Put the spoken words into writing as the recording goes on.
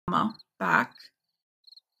back.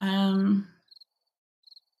 I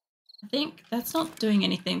think that's not doing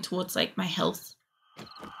anything towards like my health.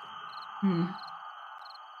 Okay.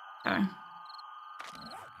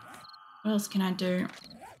 What else can I do?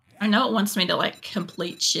 I know it wants me to like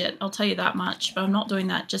complete shit, I'll tell you that much, but I'm not doing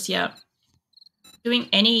that just yet. Doing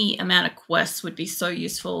any amount of quests would be so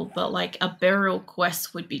useful, but like a burial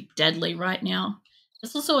quest would be deadly right now.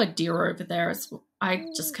 There's also a deer over there. I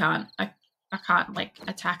just can't. I can't like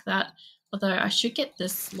attack that. Although I should get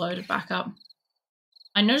this loaded back up.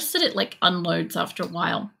 I noticed that it like unloads after a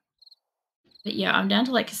while. But yeah, I'm down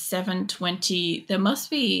to like 720. There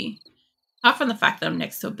must be, apart from the fact that I'm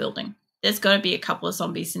next to a building, there's got to be a couple of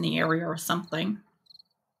zombies in the area or something.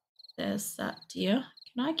 There's that deer.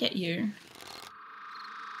 Can I get you?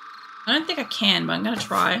 I don't think I can, but I'm going to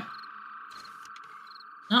try.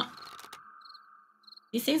 No.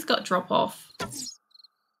 These things got drop off.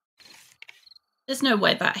 There's no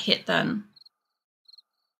way that hit then.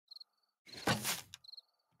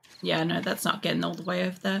 Yeah, no, that's not getting all the way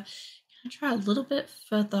over there. Can I try a little bit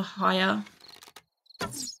further higher?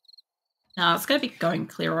 No, it's going to be going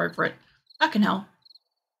clear over it. Fucking hell.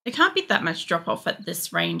 There can't be that much drop off at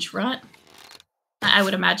this range, right? I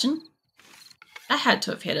would imagine. I had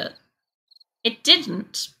to have hit it. It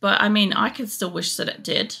didn't, but I mean, I could still wish that it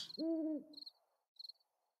did.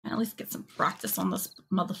 At least get some practice on this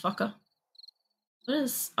motherfucker. What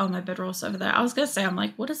is... Oh, my bedroll's over there. I was going to say, I'm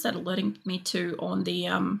like, what is that alerting me to on the...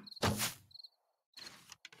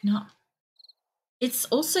 No. It's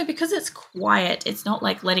also, because it's quiet, it's not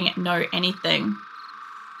like letting it know anything.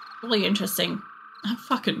 Really interesting. I'm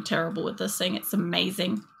fucking terrible with this thing. It's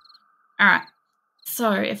amazing. Alright.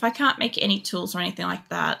 So, if I can't make any tools or anything like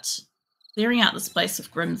that, clearing out this place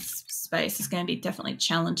of grim space is going to be definitely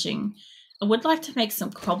challenging. I would like to make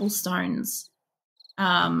some cobblestones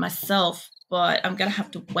myself, but I'm going to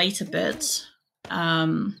have to wait a bit. I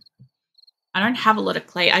don't have a lot of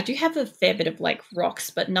clay. I do have a fair bit of like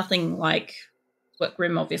rocks, but nothing like what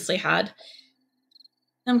Grim obviously had.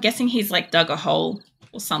 I'm guessing he's like dug a hole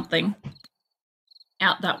or something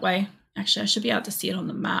out that way. Actually, I should be able to see it on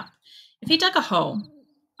the map. If he dug a hole,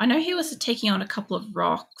 I know he was taking on a couple of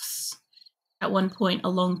rocks at one point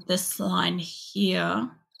along this line here.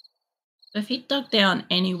 But if he dug down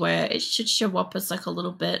anywhere, it should show up as like a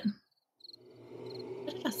little bit.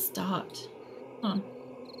 Where did I start? Hold on.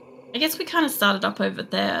 I guess we kind of started up over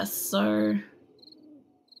there, so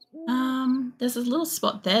there's a little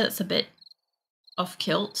spot there that's a bit off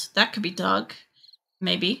kilt. That could be dug,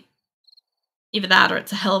 maybe. Either that or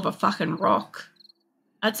it's a hell of a fucking rock.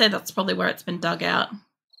 I'd say that's probably where it's been dug out.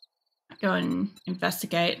 Go and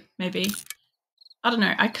investigate, maybe. I don't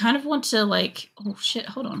know. I kind of want to like... Oh shit,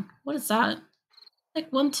 hold on. What is that?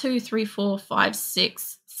 Like 1, 2, 3, 4, 5,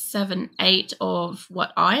 6, 7, 8 of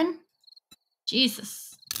what, iron?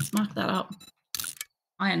 Jesus. Let's mark that up.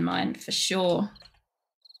 Iron mine for sure.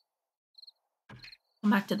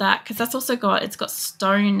 Come back to that because that's also got, it's got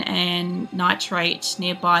stone and nitrate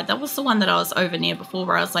nearby. That was the one that I was over near before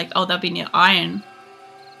where I was like, oh, that'll be near iron.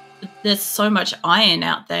 But there's so much iron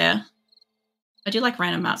out there. I do like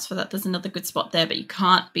random maps for that. There's another good spot there, but you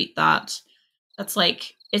can't beat that. That's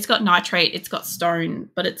like, it's got nitrate, it's got stone,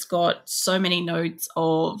 but it's got so many nodes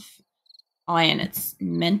of iron. It's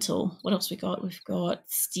mental. What else we got? We've got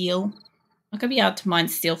steel. I'm not going to be able to mine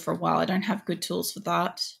steel for a while. I don't have good tools for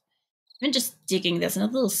that. Even just digging, there's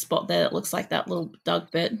another little spot there that looks like that little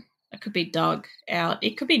dug bit. That could be dug out.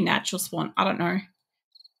 It could be natural spawn. I don't know.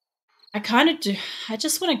 I kind of do. I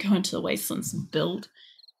just want to go into the wastelands and build.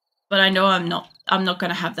 But I know I'm not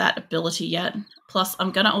going to have that ability yet. Plus,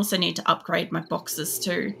 I'm going to also need to upgrade my boxes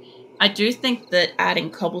too. I do think that adding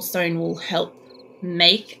cobblestone will help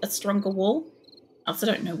make a stronger wall. I also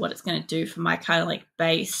don't know what it's going to do for my kind of like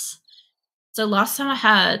base. So last time I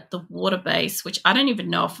had the water base, which I don't even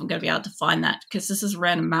know if I'm going to be able to find that because this is a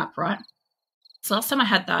random map, right? So last time I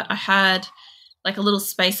had that, I had like a little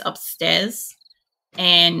space upstairs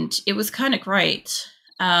and it was kind of great.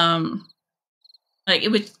 Like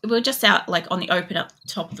it was just out like on the open up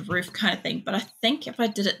top of the roof kind of thing. But I think if I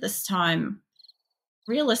did it this time,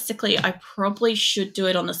 realistically, I probably should do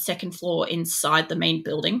it on the second floor inside the main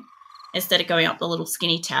building instead of going up the little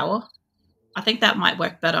skinny tower. I think that might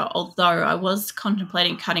work better, although I was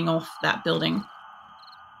contemplating cutting off that building.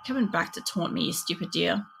 Coming back to taunt me, you stupid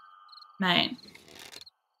deer. Mate.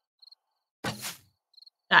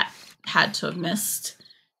 That had to have missed.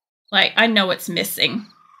 Like, I know it's missing.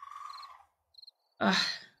 Ugh.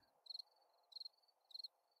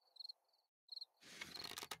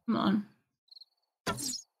 Come on.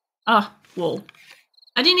 Ah, wall.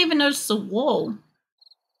 I didn't even notice the wall.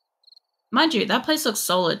 Mind you, that place looks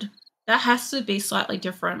solid. That has to be slightly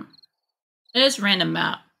different. It is a random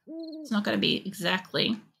map. It's not going to be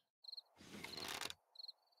exactly.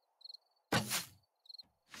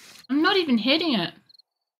 I'm not even hitting it.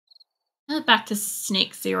 Back to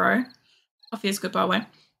sneak 0. Off here's goodbye way.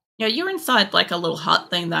 Yeah, you're inside like a little hut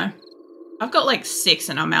thing though. I've got like 6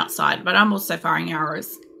 and I'm outside, but I'm also firing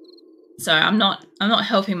arrows. So I'm not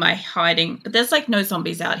helping my hiding. But there's like no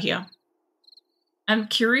zombies out here. I'm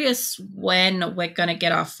curious when we're going to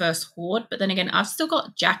get our first horde. But then again, I've still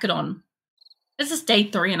got jacket on. This is day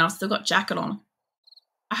 3 and I've still got jacket on.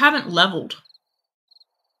 I haven't leveled.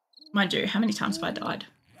 Mind you, how many times have I died?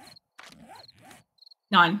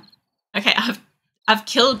 9. Okay, I've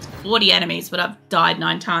killed 40 enemies, but I've died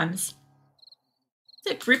 9 times.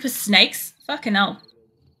 Is it a group of snakes? Fucking hell.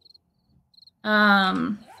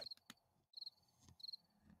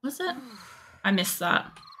 Was it? I missed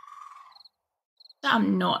that.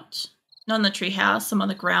 I'm not. Not in the tree house. I'm on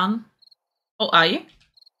the ground. Oh, are you?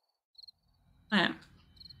 I am.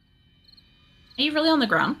 Are you really on the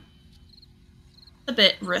ground? It's a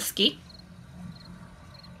bit risky.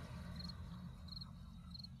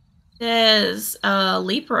 There's a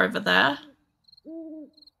leaper over there.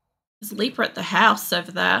 There's a leaper at the house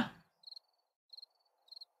over there.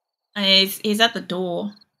 And he's at the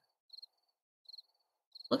door.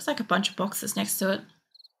 Looks like a bunch of boxes next to it.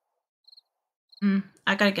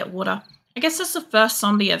 I gotta get water. I guess that's the first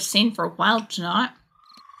zombie I've seen for a while tonight.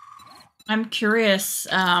 I'm curious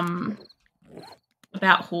about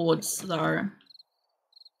hordes, though.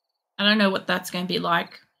 I don't know what that's going to be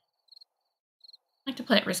like. I like to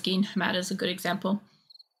play it risky. Nomad is a good example.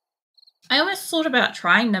 I almost thought about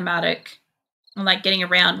trying Nomadic. And like getting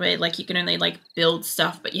around where like you can only like build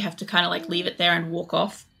stuff, but you have to kind of like leave it there and walk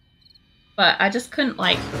off. But I just couldn't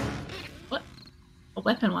like... What? A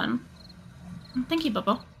weapon one. Thank you,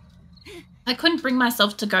 Bubba. I couldn't bring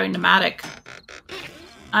myself to go Nomadic.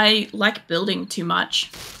 I like building too much.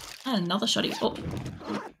 And another shotty. Oh,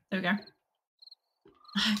 there we go.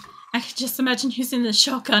 I could just imagine using the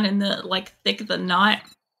shotgun in the like thick of the night.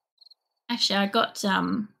 Actually, I got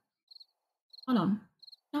hold on.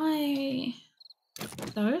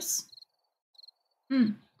 Those?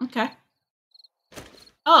 Okay.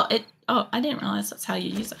 Oh, I didn't realize that's how you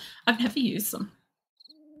use it. I've never used them.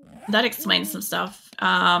 That explains some stuff.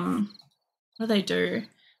 What do they do?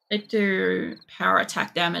 They do power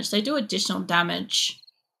attack damage. They do additional damage.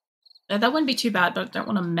 That wouldn't be too bad, but I don't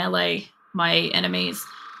want to melee my enemies.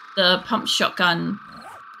 The pump shotgun,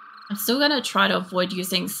 I'm still going to try to avoid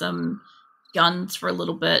using some guns for a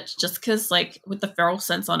little bit, just because, like, with the feral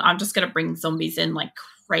sense on, I'm just going to bring zombies in like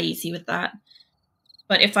crazy with that.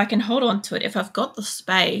 But if I can hold on to it, if I've got the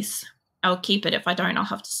space, I'll keep it. If I don't, I'll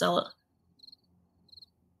have to sell it.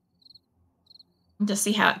 And just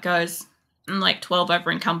see how it goes. I'm like 12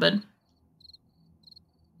 over encumbered.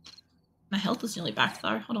 My health is nearly back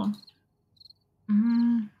though. Hold on.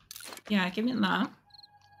 Yeah, give me that.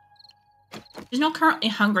 She's not currently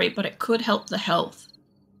hungry, but it could help the health.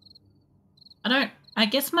 I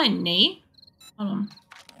guess my knee? Hold on.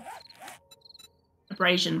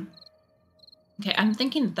 Abrasion. Okay, I'm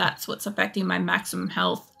thinking that's what's affecting my maximum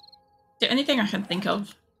health. The only thing I can think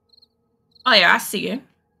of. Oh yeah, I see you.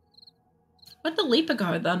 Where'd the leaper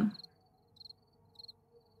go then?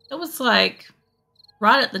 That was like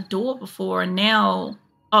right at the door before and now...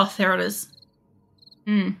 Oh, there it is.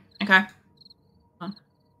 Okay.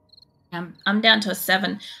 I'm down to a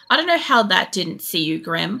 7. I don't know how that didn't see you,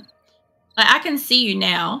 Grim. Like, I can see you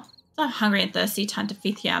now. So I'm hungry and thirsty. Time to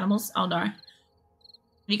feed the animals. Oh, no. Have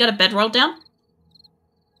you got a bedroll down?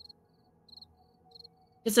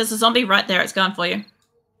 Because there's a zombie right there. It's going for you.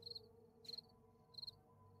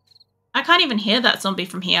 I can't even hear that zombie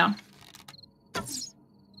from here.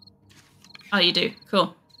 Oh, you do.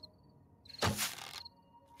 Cool.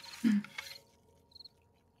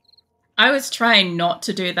 I was trying not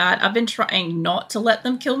to do that. I've been trying not to let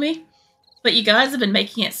them kill me. But you guys have been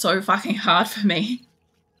making it so fucking hard for me.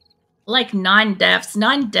 Like 9 deaths.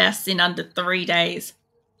 9 deaths in under 3 days.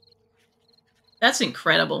 That's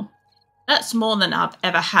incredible. That's more than I've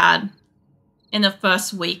ever had in the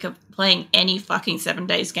first week of playing any fucking 7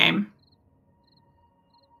 days game.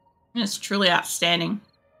 It's truly outstanding.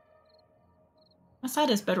 My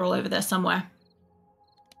side is bedroll over there somewhere.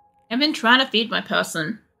 I've been trying to feed my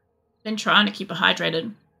person. Been trying to keep her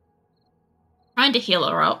hydrated. Trying to heal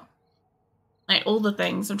her up. Like all the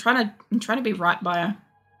things. I'm trying to be right by her.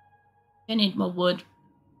 I need more wood.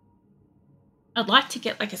 I'd like to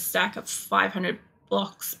get like a stack of 500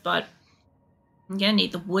 blocks, but I'm gonna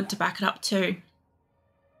need the wood to back it up too.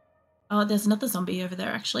 Oh, there's another zombie over there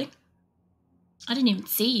actually. I didn't even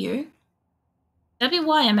see you. That'd be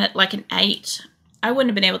why I'm at like an 8. I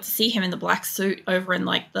wouldn't have been able to see him in the black suit over in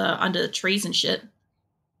like the under the trees and shit.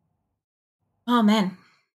 Oh man.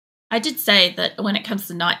 I did say that when it comes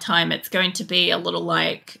to nighttime, it's going to be a little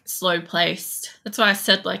like slow paced. That's why I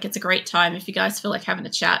said like it's a great time if you guys feel like having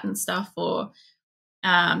a chat and stuff, or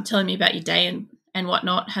telling me about your day and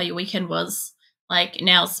whatnot, how your weekend was. Like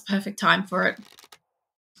now's the perfect time for it.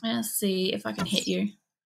 Let's see if I can hit you.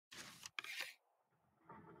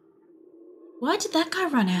 Why did that guy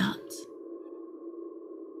run out?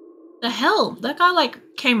 The hell? That guy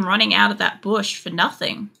like came running out of that bush for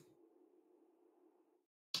nothing.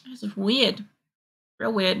 This is weird.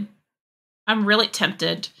 Real weird. I'm really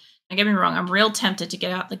tempted. Don't get me wrong, I'm real tempted to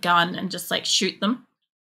get out the gun and just like shoot them.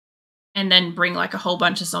 And then bring like a whole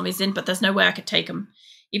bunch of zombies in, but there's no way I could take them.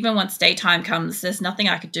 Even once daytime comes, there's nothing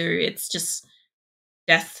I could do. It's just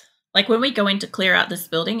death. Like when we go in to clear out this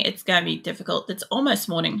building, it's going to be difficult. It's almost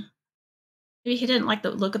morning. Maybe he didn't like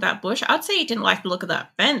the look of that bush. I'd say he didn't like the look of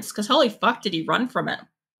that fence, because holy fuck did he run from it.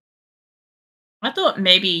 I thought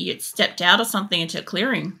maybe you'd stepped out or something into a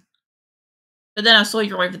clearing. But then I saw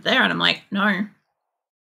you over there and I'm like, no.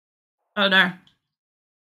 Oh no.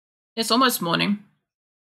 It's almost morning.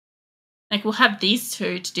 Like we'll have these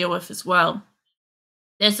two to deal with as well.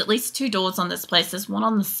 There's at least 2 doors on this place. There's one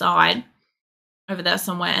on the side over there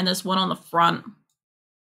somewhere, and there's one on the front.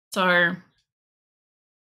 So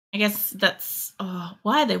I guess that's... Oh,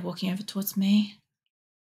 why are they walking over towards me?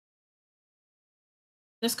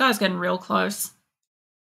 This guy's getting real close.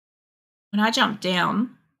 When I jump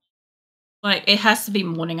down, like it has to be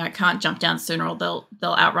morning. I can't jump down sooner or they'll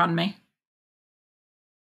outrun me.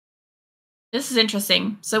 This is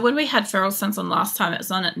interesting. So when we had Feral Sense on last time, it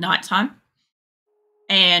was on at nighttime.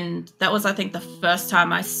 And that was, I think, the first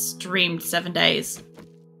time I streamed 7 days.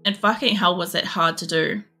 And fucking hell was it hard to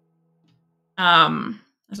do.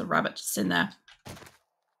 There's a rabbit just in there.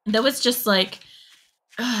 And there was just like,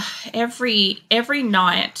 every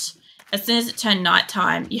night, as soon as it turned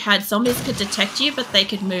nighttime, you had zombies could detect you, but they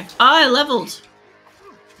could move. Oh, I leveled.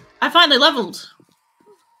 I finally leveled.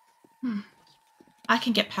 I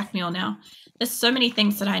can get pack mule now. There's so many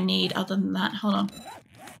things that I need other than that. Hold on.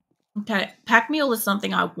 Okay, pack mule is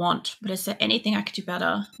something I want, but is there anything I could do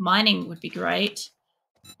better? Mining would be great.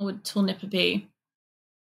 What would tool nipper be?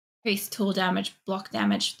 Increase tool damage, block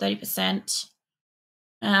damage, 30%.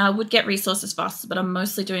 I would get resources faster, but I'm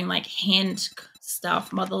mostly doing like hand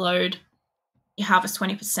stuff. Motherload. You harvest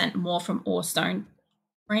 20% more from ore stone.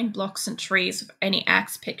 Rain blocks and trees with any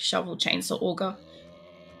axe, pick, shovel, chainsaw, auger.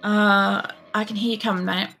 I can hear you coming,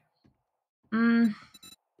 mate.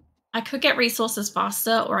 I could get resources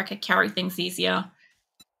faster, or I could carry things easier.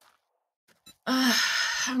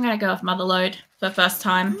 I'm gonna go with Motherload for the first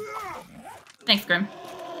time. Thanks, Grim.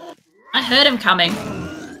 I heard him coming.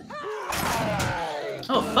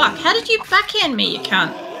 Oh, fuck. How did you backhand me, you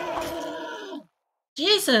cunt?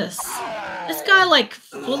 Jesus. This guy, like,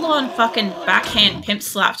 full-on fucking backhand pimp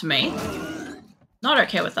slapped me. Not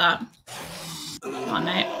okay with that. Come on,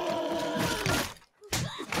 mate.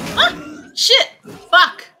 Ah! Shit!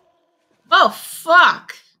 Fuck! Oh,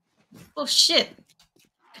 fuck! Oh, shit.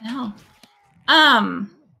 No.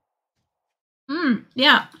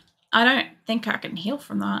 Yeah. I don't think I can heal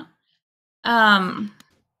from that. I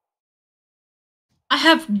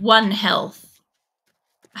have 1 health.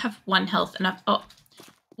 I have 1 health and oh,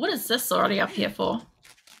 what is this already up here for?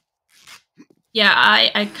 Yeah,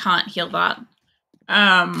 I can't heal that.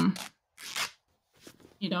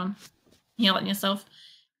 You don't heal it yourself.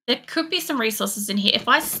 There could be some resources in here. If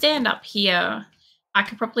I stand up here, I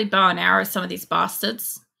could probably bow and arrow some of these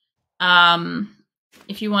bastards.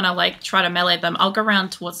 If you want to like try to melee them, I'll go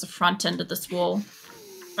around towards the front end of this wall.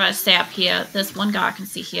 Try to stay up here. There's one guy I can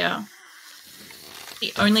see here.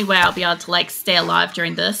 The only way I'll be able to like stay alive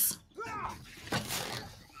during this.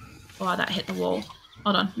 Oh, that hit the wall.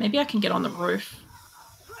 Hold on, maybe I can get on the roof.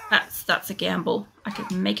 That's a gamble. I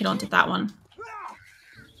could make it onto that one.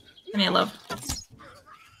 Come here, love.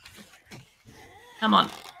 Come on.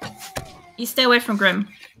 You stay away from Grim.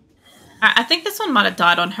 I think this one might have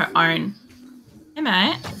died on her own. Hey,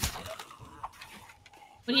 mate.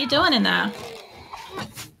 What are you doing in there?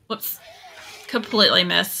 Whoops. Completely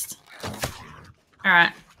missed.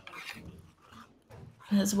 Alright.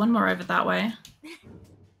 There's one more over that way.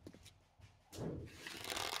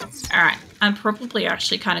 Alright. I'm probably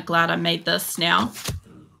actually kind of glad I made this now.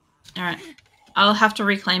 Alright. I'll have to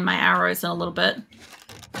reclaim my arrows in a little bit.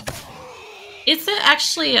 Is there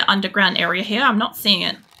actually an underground area here? I'm not seeing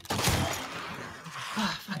it.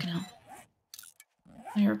 Oh, fucking hell.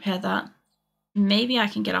 Let me repair that. Maybe I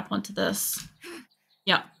can get up onto this.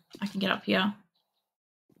 Yep, I can get up here.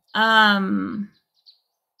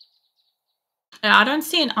 I don't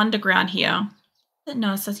see an underground here.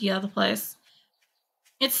 No, it says the other place.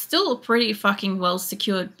 It's still a pretty fucking well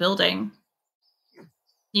secured building.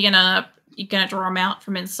 You're gonna draw them out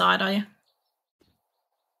from inside, are you?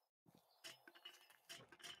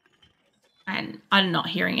 And I'm not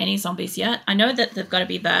hearing any zombies yet. I know that they've got to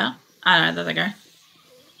be there. I don't know, there they go.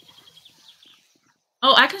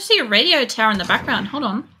 Oh, I can see a radio tower in the background. Hold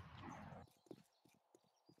on.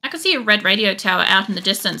 I can see a red radio tower out in the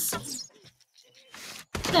distance.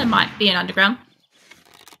 There might be an underground.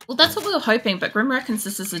 Well, that's what we were hoping, but Grim reckons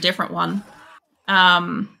this is a different one.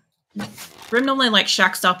 Grim normally like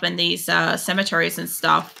shacks up in these cemeteries and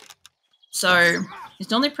stuff. So he's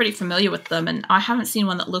normally pretty familiar with them, and I haven't seen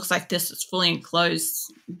one that looks like this. It's fully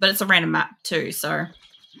enclosed, but it's a random map too, so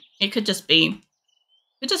it could just be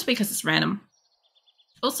because it's random.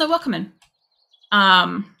 Also, welcome in.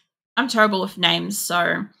 I'm terrible with names,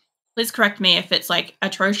 so please correct me if it's like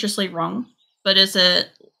atrociously wrong. But is it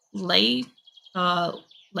Lacy?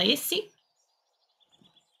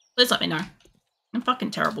 Please let me know. I'm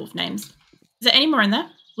fucking terrible with names. Is there any more in there?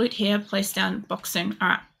 Loot here, place down, box soon.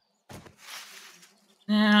 Alright.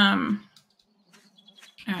 Alright,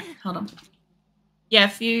 hold on. Yeah,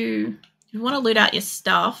 if you want to loot out your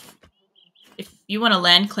stuff, if you want to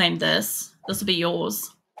land claim this will be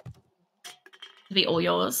yours. It'll be all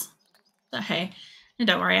yours. So hey, and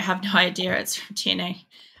don't worry, I have no idea. It's from TNA.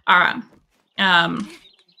 Alright.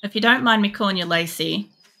 If you don't mind me calling you Lacey,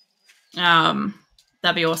 that'd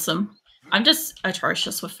be awesome. I'm just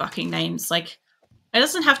atrocious with fucking names. Like, it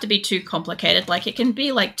doesn't have to be too complicated. Like, it can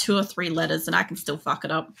be like 2 or 3 letters and I can still fuck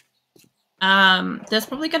it up. There's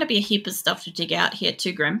probably going to be a heap of stuff to dig out here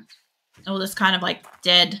too, Grim. All this kind of like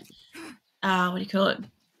dead, what do you call it?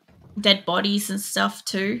 Dead bodies and stuff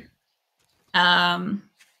too. I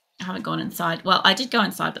haven't gone inside. Well, I did go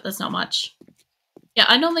inside, but there's not much. Yeah,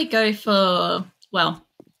 I normally go for, well,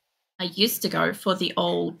 I used to go for the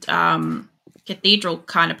old cathedral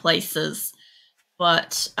kind of places,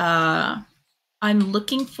 but I'm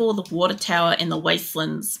looking for the water tower in the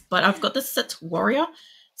wastelands, but I've got this set to warrior,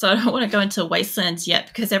 so I don't want to go into wastelands yet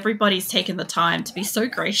because everybody's taken the time to be so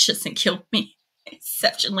gracious and killed me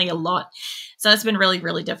exceptionally a lot. So it's been really,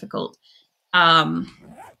 really difficult. I've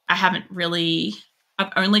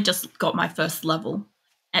only just got my first level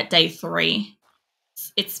at day 3.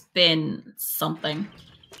 It's been something.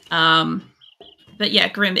 But yeah,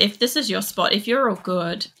 Grim, if this is your spot, if you're all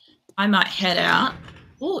good, I might head out.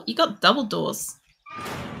 Oh, you got double doors.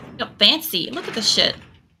 You got fancy. Look at this shit.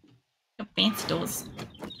 You got fancy doors.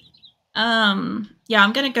 Yeah,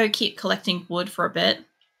 I'm gonna go keep collecting wood for a bit.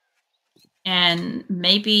 And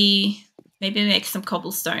maybe make some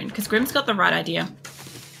cobblestone, because Grim's got the right idea.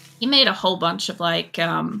 He made a whole bunch of like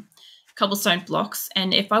cobblestone blocks,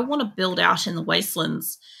 and if I want to build out in the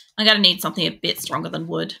wastelands, I'm gonna need something a bit stronger than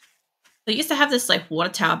wood. So I used to have this like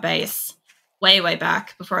water tower base way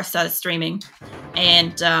back before I started streaming,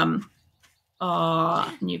 and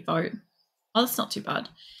new boat. Oh, that's not too bad.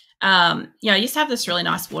 Yeah, I used to have this really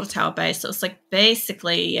nice water tower base. It was like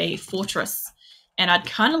basically a fortress, and I'd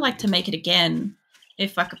kind of like to make it again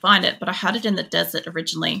if I could find it, but I had it in the desert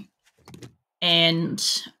originally,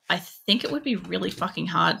 and I think it would be really fucking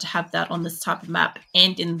hard to have that on this type of map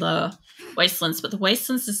and in the wastelands, but the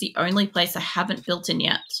wastelands is the only place I haven't built in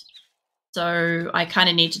yet. So I kind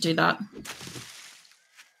of need to do that.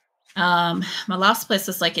 My last place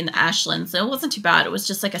was like in the Ashlands. It wasn't too bad. It was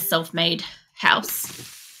just like a self-made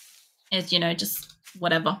house. It's, you know, just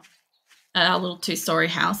whatever. A little 2-story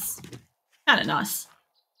house. Kind of nice.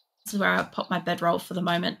 This is where I pop my bedroll for the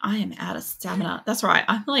moment. I am out of stamina. That's right.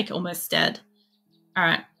 I'm like almost dead. All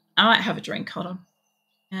right. I might have a drink. Hold on.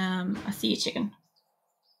 I see you, chicken.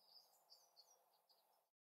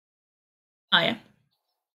 Oh, yeah.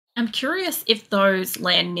 I'm curious if those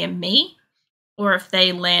land near me or if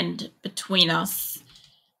they land between us.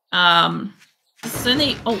 This is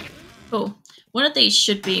only... Oh, cool. One of these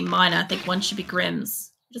should be mine. I think one should be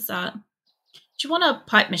Grim's. What is that? Do you want a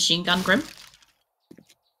pipe machine gun, Grim?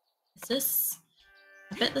 Is this...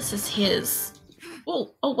 I bet this is his.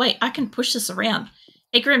 Oh, wait. I can push this around.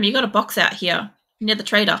 Hey, Grim, you got a box out here near the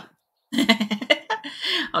trader.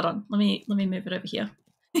 Hold on. Let me move it over here.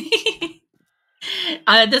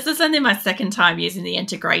 This is only my second time using the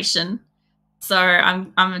integration, so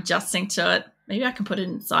I'm adjusting to it. Maybe I can put it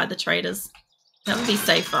inside the traders. That would be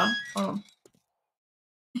safer. Oh.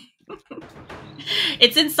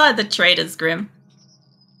 It's inside the traders, Grim.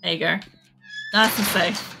 There you go. Nice and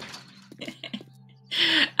safe.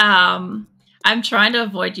 I'm trying to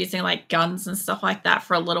avoid using like guns and stuff like that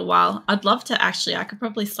for a little while. I'd love to actually, I could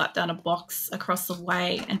probably slap down a box across the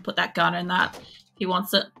way and put that gun in that if he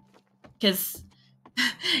wants it. Because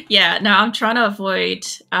Yeah, no, I'm trying to avoid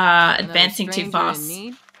advancing too fast.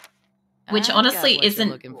 Which honestly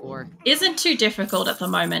isn't too difficult at the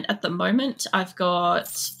moment. At the moment, I've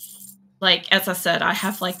got, like, as I said, I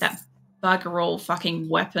have like that bugger all fucking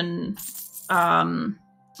weapon. What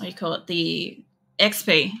do you call it? The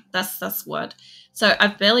XP. That's the word. So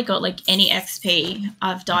I've barely got like any XP.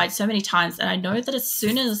 I've died so many times, and I know that as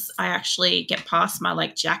soon as I actually get past my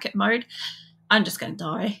like jacket mode, I'm just gonna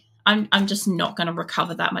die. I'm just not gonna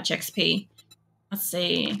recover that much XP. Let's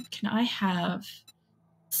see. Can I have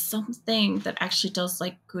something that actually does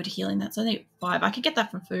like good healing? That's only 5. I could get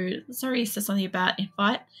that from food. Sorry, said something about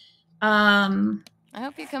invite. I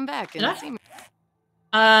hope you come back and see me.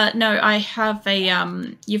 No, I have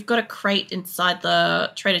a you've got a crate inside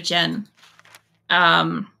the Trader Jen.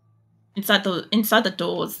 Inside the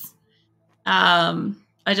doors.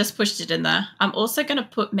 I just pushed it in there. I'm also gonna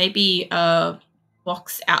put maybe a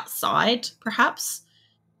box outside, perhaps.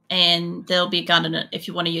 And there'll be a gun in it if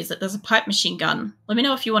you want to use it. There's a pipe machine gun. Let me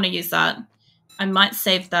know if you want to use that. I might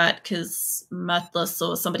save that because Mirthless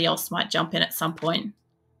or somebody else might jump in at some point.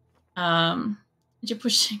 Did you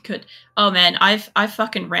push it? Good. Oh man, I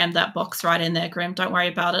fucking rammed that box right in there, Grim. Don't worry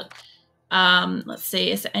about it. Let's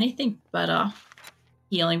see. Is there anything better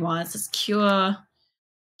healing wise? It's cure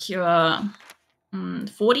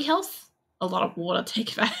 40 health. A lot of water.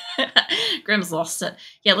 Take it back. Grim's lost it.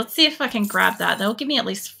 Yeah, let's see if I can grab that. That'll give me at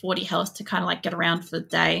least 40 health to kind of like get around for the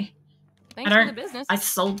day. Thanks for the business. I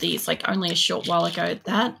sold these like only a short while ago.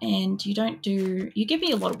 That, and you give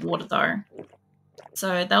me a lot of water though.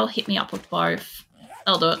 So they'll hit me up with both.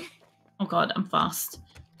 They'll do it. Oh god, I'm fast.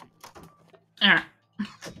 Alright.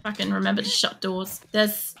 Fucking remember to shut doors.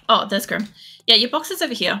 There's Grim. Yeah, your box is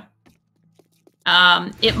over here.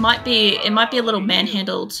 It might be a little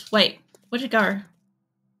manhandled. Wait. Where'd it go?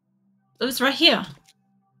 It was right here.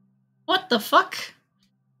 What the fuck?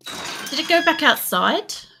 Did it go back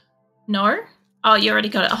outside? No? Oh, you already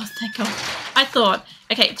got it. Oh, thank God. I thought,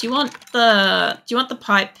 okay, do you want the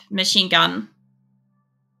pipe machine gun?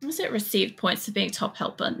 Was it received points for being top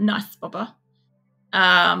helper? Nice, Bobber.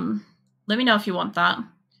 Let me know if you want that.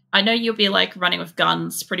 I know you'll be like running with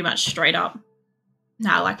guns pretty much straight up.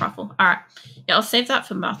 Nah, I like rifle. Alright. Yeah, I'll save that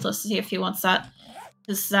for Mirthless to see if he wants that.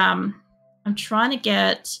 Because I'm trying to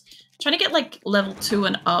get like level 2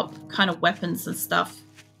 and up kind of weapons and stuff,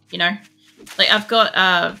 you know? Like I've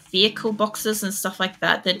got vehicle boxes and stuff like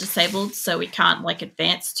that. They're disabled, so we can't like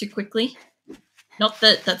advance too quickly. Not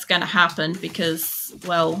that that's going to happen because,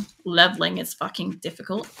 well, leveling is fucking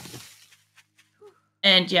difficult.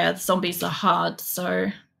 And yeah, the zombies are hard, so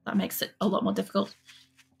that makes it a lot more difficult.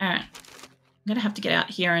 Alright. I'm going to have to get out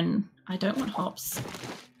here, and I don't want hops.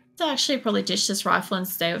 So actually probably ditch this rifle and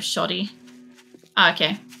stay with shoddy.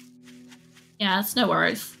 Okay. Yeah, it's no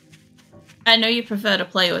worries. I know you prefer to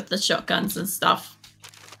play with the shotguns and stuff.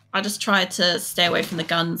 I just try to stay away from the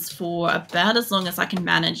guns for about as long as I can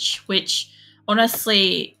manage, which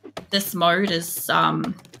honestly, this mode is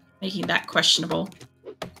making that questionable.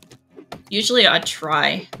 Usually I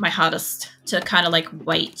try my hardest to kind of like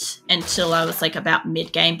wait until I was like about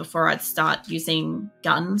mid-game before I'd start using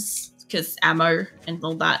guns, because ammo and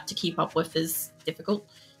all that to keep up with is difficult.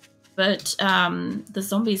 But the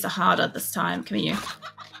zombies are harder this time. Come here.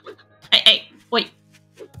 Hey, wait.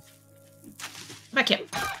 Back here.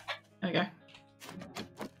 There we go.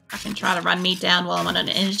 I can try to run me down while I'm on an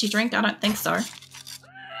energy drink. I don't think so.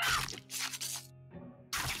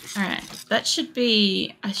 Alright, that should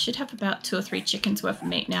be... I should have about 2 or 3 chickens worth of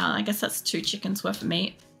meat now. I guess that's 2 chickens worth of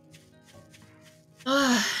meat.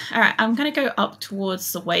 Alright, I'm going to go up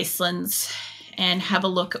towards the wastelands and have a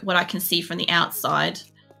look at what I can see from the outside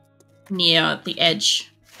near the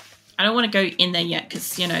edge. I don't want to go in there yet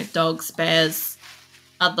because, you know, dogs, bears,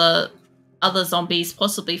 other zombies,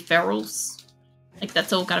 possibly ferals. Like,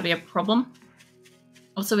 that's all going to be a problem.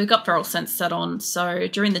 Also, we've got feral sense set on, so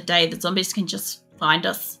during the day, the zombies can just find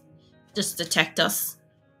us, just detect us.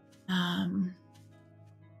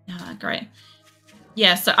 Great.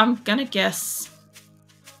 Yeah, so I'm going to guess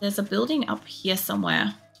there's a building up here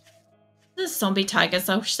somewhere. There's zombie tigers.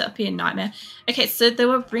 I wish that'd be a nightmare. Okay, so they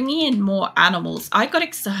were bringing in more animals. I got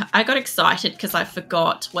excited because I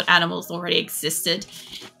forgot what animals already existed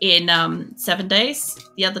in 7 days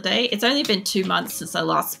the other day. It's only been 2 months since I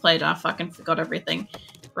last played and I fucking forgot everything.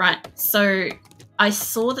 Right, so I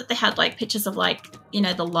saw that they had like pictures of like, you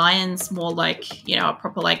know, the lions, more like, you know, a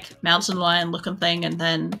proper like mountain lion looking thing. And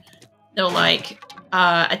then they were like,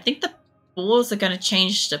 I think the boars are going to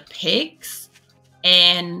change to pigs.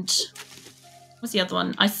 And what's the other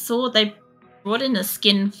one? I saw they brought in a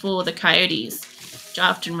skin for the coyotes, which I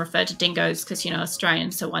often refer to dingoes because, you know,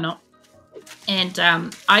 Australian, so why not? And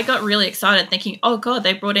I got really excited thinking, oh God,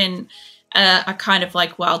 they brought in a kind of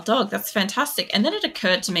like wild dog. That's fantastic. And then it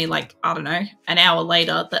occurred to me like, I don't know, an hour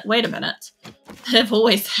later that, wait a minute, they've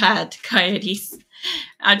always had coyotes.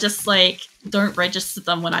 I just like don't register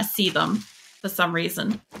them when I see them for some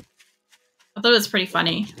reason. I thought it was pretty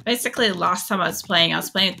funny. Basically, the last time I was playing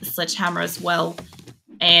with the sledgehammer as well.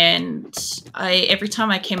 And every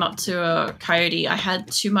time I came up to a coyote, I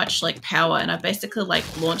had too much like power, and I basically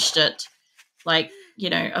like launched it like, you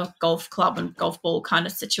know, a golf club and golf ball kind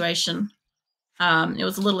of situation. It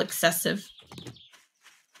was a little excessive.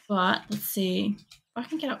 But let's see if I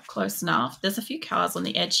can get up close enough. There's a few cars on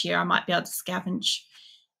the edge here. I might be able to scavenge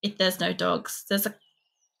if there's no dogs. There's a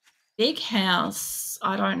big house.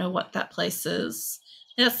 I don't know what that place is.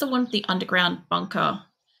 That's the one with the underground bunker.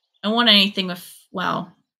 I don't want anything with,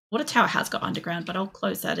 well, Water Tower has got underground, but I'll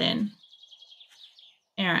close that in.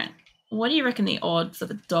 Aaron, what do you reckon the odds of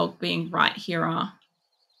a dog being right here are?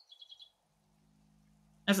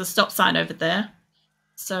 There's a stop sign over there.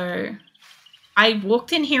 So I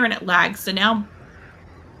walked in here and it lagged, so now I'm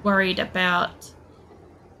worried about...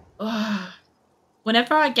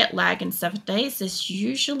 whenever I get lag in 7 days, there's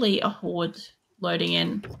usually a horde loading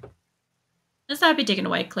in. As I'd be digging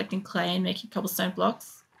away, collecting clay and making cobblestone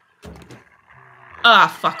blocks.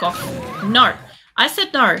 Ah, fuck off. No. I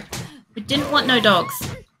said no. We didn't want no dogs.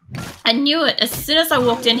 I knew it as soon as I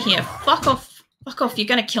walked in here. Fuck off. Fuck off. You're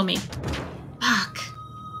gonna kill me. Fuck.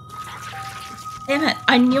 Damn it.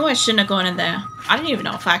 I knew I shouldn't have gone in there. I don't even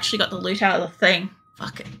know if I actually got the loot out of the thing.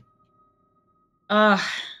 Fuck it. Ugh.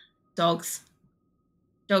 Dogs.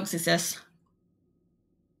 Dogs exist.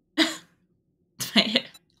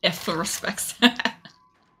 F for respects.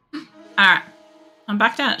 Alright. I'm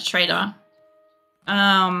back down at Trader.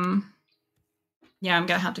 Yeah, I'm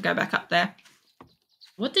gonna have to go back up there.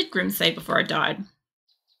 What did Grim say before I died?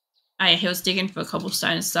 Oh yeah, he was digging for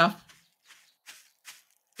cobblestone and stuff.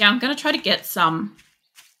 Yeah, I'm gonna try to get some.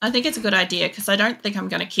 I think it's a good idea because I don't think I'm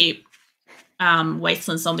gonna keep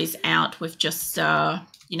wasteland zombies out with just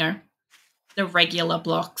you know, the regular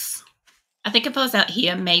blocks. I think if I was out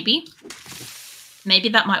here, maybe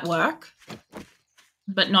that might work,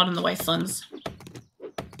 but not in the wastelands.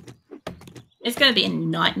 It's going to be a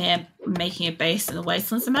nightmare making a base in the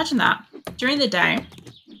wastelands. Imagine that. During the day,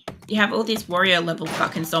 you have all these warrior level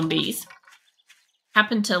fucking zombies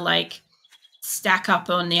happen to like stack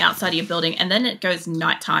up on the outside of your building, and then it goes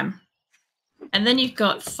nighttime. And then you've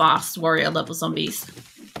got fast warrior level zombies.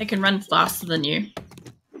 They can run faster than you.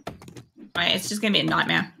 Right, it's just going to be a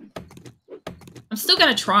nightmare. I'm still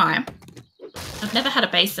going to try. I've never had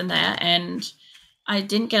a base in there, and I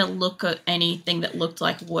didn't get a look at anything that looked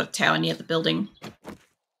like a water tower near the building.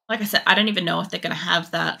 Like I said, I don't even know if they're going to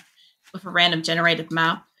have that with a random generated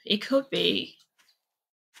map. It could be.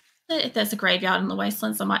 If there's a graveyard in the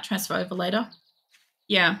wastelands, I might transfer over later.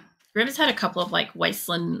 Yeah, River's had a couple of like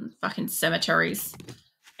wasteland fucking cemeteries,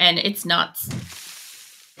 and it's nuts.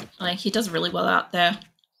 Like, he does really well out there.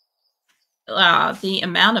 The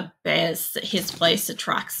amount of bears that his place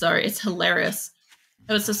attracts, though, it's hilarious.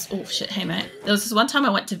 There was this, oh shit, hey mate. There was this one time I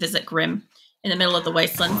went to visit Grim in the middle of the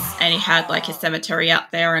wastelands, and he had like his cemetery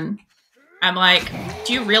out there, and I'm like,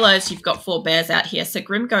 do you realize you've got 4 bears out here? So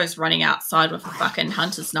Grim goes running outside with a fucking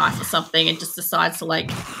hunter's knife or something and just decides to like,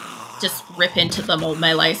 just rip into them all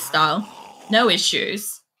melee style. No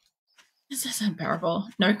issues. This is unbearable.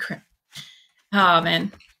 No crap. Oh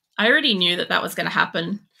man. I already knew that that was going to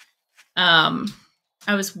happen.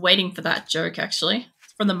 I was waiting for that joke, actually.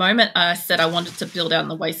 From the moment I said I wanted to build out in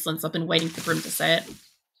the wastelands, I've been waiting for Grim to say it.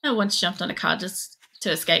 I once jumped on a car just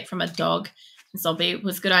to escape from a dog and zombie. It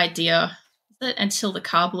was a good idea until the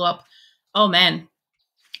car blew up. Oh man,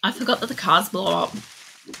 I forgot that the cars blew up.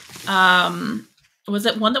 Was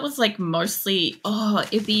it one that was like mostly, oh,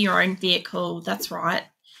 it'd be your own vehicle. That's right.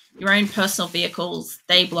 Your own personal vehicles,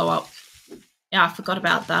 they blow up. Yeah, I forgot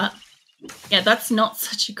about that. Yeah, that's not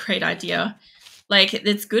such a great idea. Like,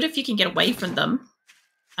 it's good if you can get away from them.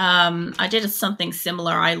 I did something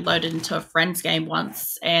similar. I loaded into a friend's game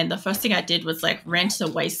once, and the first thing I did was like ran to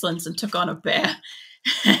the wastelands and took on a bear.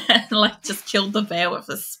 And like just killed the bear with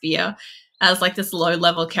a spear as like this low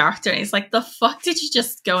level character. And he's like, the fuck did you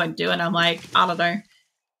just go and do? And I'm like, I don't know.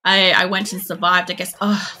 I went and survived, I guess.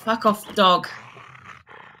 Oh, fuck off, dog.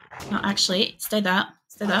 No, actually, stay there.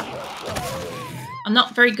 Stay there. I'm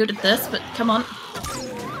not very good at this, but come on.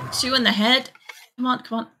 2 in the head. Come on,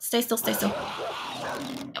 come on. Stay still, stay still.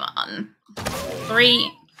 Come on.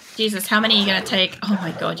 3. Jesus, how many are you going to take? Oh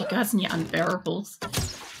my god, you guys and your unbearables.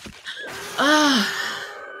 Ah,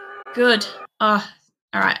 good. Ah,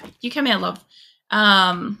 alright. You come here, love.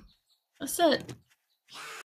 That's it.